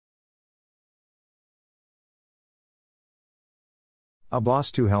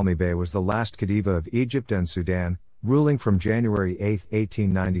Abbas II Helmy Bey was the last Khedive of Egypt and Sudan, ruling from January 8,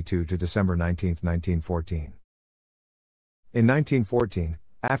 1892 to December 19, 1914. In 1914,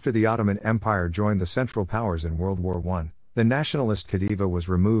 after the Ottoman Empire joined the Central Powers in World War I, the nationalist Khedive was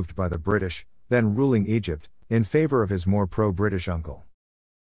removed by the British, then ruling Egypt, in favor of his more pro-British uncle,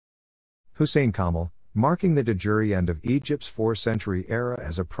 Hussein Kamel, marking the de jure end of Egypt's 4th century era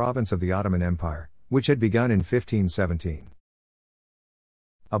as a province of the Ottoman Empire, which had begun in 1517.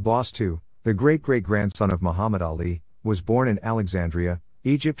 Abbas II, the great-great-grandson of Muhammad Ali, was born in Alexandria,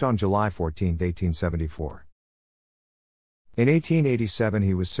 Egypt on July 14, 1874. In 1887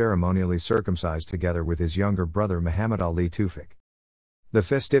 he was ceremonially circumcised together with his younger brother Muhammad Ali Tufik. The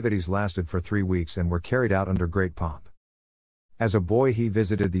festivities lasted for 3 weeks and were carried out under great pomp. As a boy he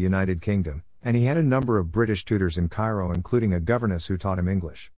visited the United Kingdom, and he had a number of British tutors in Cairo, including a governess who taught him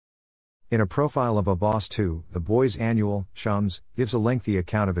English. In a profile of Abbas II, the boy's annual, Shams, gives a lengthy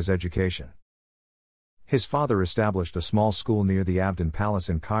account of his education. His father established a small school near the Abdin Palace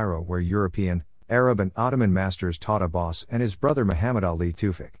in Cairo where European, Arab and Ottoman masters taught Abbas and his brother Muhammad Ali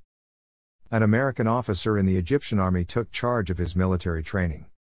Tufik. An American officer in the Egyptian army took charge of his military training.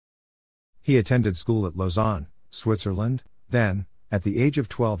 He attended school at Lausanne, Switzerland. Then, at the age of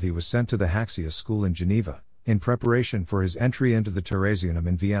 12 he was sent to the Haxias school in Geneva, in preparation for his entry into the Theresianum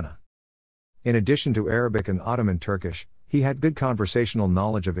in Vienna. In addition to Arabic and Ottoman Turkish, he had good conversational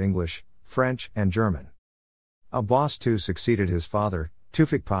knowledge of English, French, and German. Abbas II succeeded his father,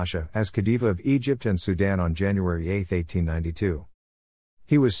 Tufik Pasha, as Khedive of Egypt and Sudan on January 8, 1892.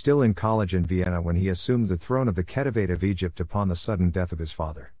 He was still in college in Vienna when he assumed the throne of the Khedive of Egypt upon the sudden death of his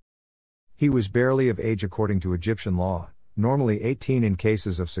father. He was barely of age according to Egyptian law, normally 18 in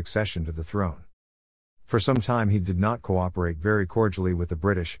cases of succession to the throne. For some time he did not cooperate very cordially with the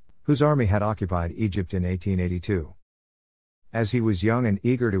British, whose army had occupied Egypt in 1882. As he was young and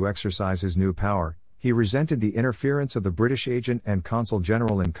eager to exercise his new power, he resented the interference of the British agent and consul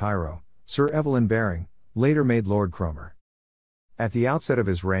general in Cairo, Sir Evelyn Baring, later made Lord Cromer. At the outset of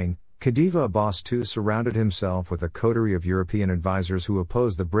his reign, Khedive Abbas II surrounded himself with a coterie of European advisors who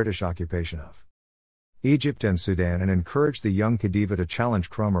opposed the British occupation of Egypt and Sudan and encouraged the young Khedive to challenge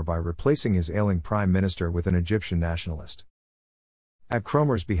Cromer by replacing his ailing prime minister with an Egyptian nationalist. At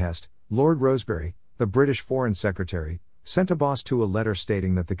Cromer's behest, Lord Rosebery, the British Foreign Secretary, sent Abbas II a letter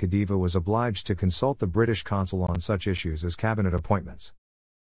stating that the Khedive was obliged to consult the British consul on such issues as cabinet appointments.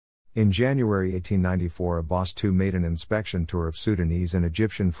 In January 1894 Abbas II made an inspection tour of Sudanese and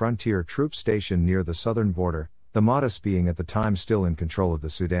Egyptian frontier troops stationed near the southern border, the Mahdists being at the time still in control of the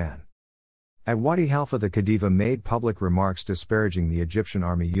Sudan. At Wadi Halfa the Khedive made public remarks disparaging the Egyptian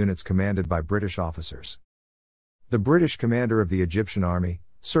army units commanded by British officers. The British commander of the Egyptian army,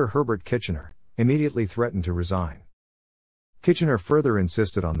 Sir Herbert Kitchener, immediately threatened to resign. Kitchener further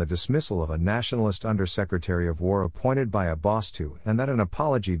insisted on the dismissal of a nationalist under-secretary of war appointed by Abbas II and that an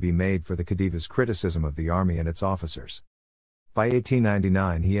apology be made for the Khedive's criticism of the army and its officers. By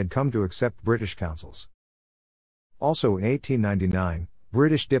 1899 he had come to accept British counsels. Also in 1899,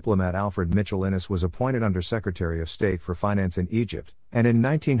 British diplomat Alfred Mitchell Innes was appointed Under-Secretary of State for Finance in Egypt, and in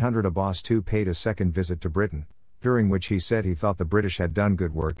 1900 Abbas II paid a second visit to Britain, during which he said he thought the British had done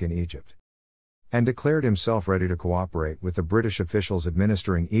good work in Egypt, and declared himself ready to cooperate with the British officials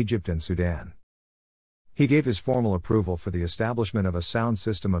administering Egypt and Sudan. He gave his formal approval for the establishment of a sound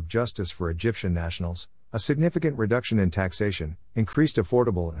system of justice for Egyptian nationals, a significant reduction in taxation, increased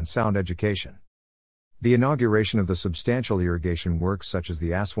affordable and sound education, the inauguration of the substantial irrigation works such as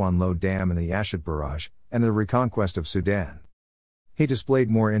the Aswan Low Dam and the Ashat Barrage, and the reconquest of Sudan. He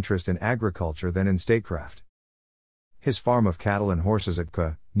displayed more interest in agriculture than in statecraft. His farm of cattle and horses at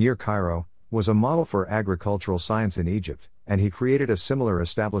Ka, near Cairo, was a model for agricultural science in Egypt, and he created a similar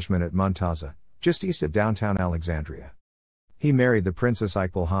establishment at Muntaza, just east of downtown Alexandria. He married the Princess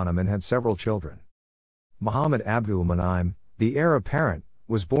Iqbal Hanum and had several children. Muhammad Abdul Munaim, the heir apparent,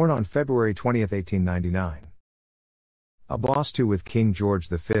 was born on February 20, 1899. Abbas II with King George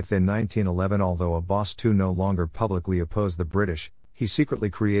V in 1911. Although Abbas II no longer publicly opposed the British, he secretly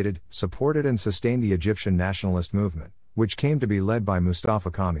created, supported and sustained the Egyptian nationalist movement, which came to be led by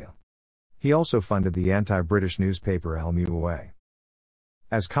Mustafa Kamel. He also funded the anti-British newspaper Al-Mu'away.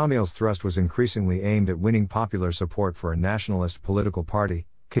 As Kamel's thrust was increasingly aimed at winning popular support for a nationalist political party,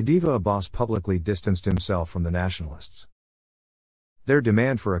 Khedive Abbas publicly distanced himself from the nationalists. Their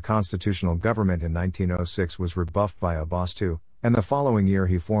demand for a constitutional government in 1906 was rebuffed by Abbas II, and the following year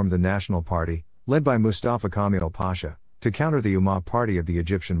he formed the National Party, led by Mustafa Kamel Pasha, to counter the Ummah party of the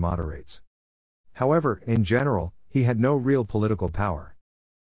Egyptian moderates. However, in general, he had no real political power.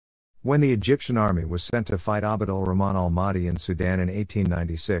 When the Egyptian army was sent to fight Abd al-Rahman al-Mahdi in Sudan in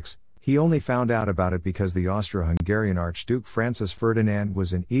 1896, he only found out about it because the Austro-Hungarian Archduke Francis Ferdinand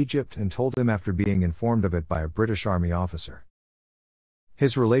was in Egypt and told him after being informed of it by a British army officer.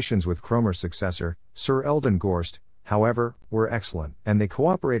 His relations with Cromer's successor, Sir Eldon Gorst, however, were excellent, and they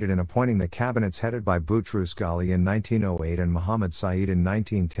cooperated in appointing the cabinets headed by Boutros Ghali in 1908 and Mohammed Said in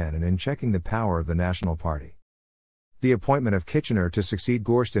 1910 and in checking the power of the National Party. The appointment of Kitchener to succeed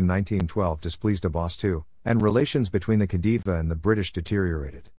Gorst in 1912 displeased Abbas II, and relations between the Khedive and the British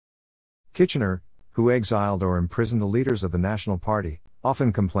deteriorated. Kitchener, who exiled or imprisoned the leaders of the National Party,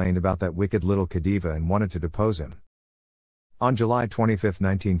 often complained about that wicked little Khedive and wanted to depose him. On July 25,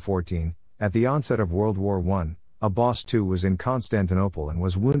 1914, at the onset of World War I, Abbas II was in Constantinople and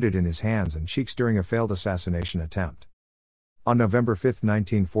was wounded in his hands and cheeks during a failed assassination attempt. On November 5,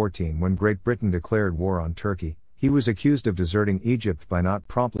 1914, when Great Britain declared war on Turkey, he was accused of deserting Egypt by not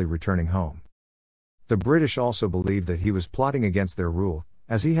promptly returning home. The British also believed that he was plotting against their rule,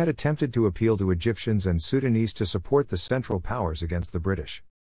 as he had attempted to appeal to Egyptians and Sudanese to support the Central Powers against the British.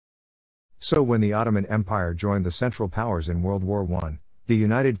 So when the Ottoman Empire joined the Central Powers in World War I, the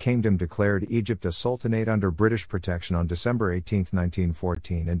United Kingdom declared Egypt a sultanate under British protection on December 18,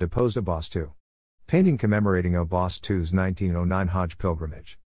 1914 and deposed Abbas II. Painting commemorating Abbas II's 1909 Hajj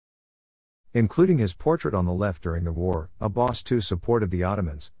pilgrimage. Including his portrait on the left during the war, Abbas II supported the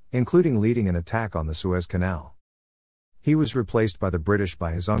Ottomans, including leading an attack on the Suez Canal. He was replaced by the British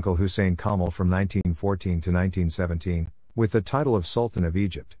by his uncle Hussein Kamel from 1914 to 1917, with the title of Sultan of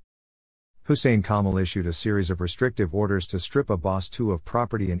Egypt. Hussein Kamel issued a series of restrictive orders to strip Abbas II of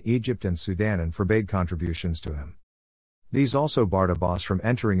property in Egypt and Sudan and forbade contributions to him. These also barred Abbas from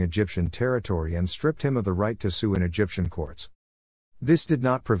entering Egyptian territory and stripped him of the right to sue in Egyptian courts. This did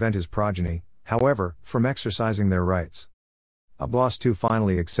not prevent his progeny, however, from exercising their rights. Abbas II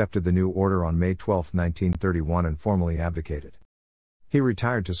finally accepted the new order on May 12, 1931 and formally abdicated. He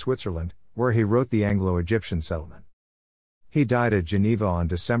retired to Switzerland, where he wrote the Anglo-Egyptian settlement. He died at Geneva on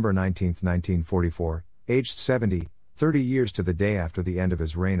December 19, 1944, aged 70, 30 years to the day after the end of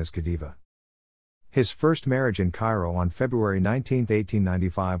his reign as Khedive. His first marriage in Cairo on February 19,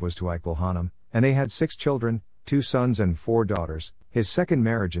 1895 was to Iqbal Hanum, and they had 6 children, 2 sons and 4 daughters. His second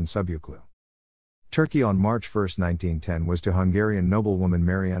marriage in Subyuklu, Turkey on March 1, 1910 was to Hungarian noblewoman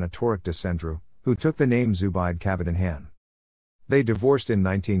Mariana Torok de Sendru, who took the name Zubayd Kabadin Han. They divorced in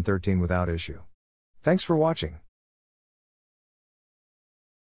 1913 without issue. Thanks for watching.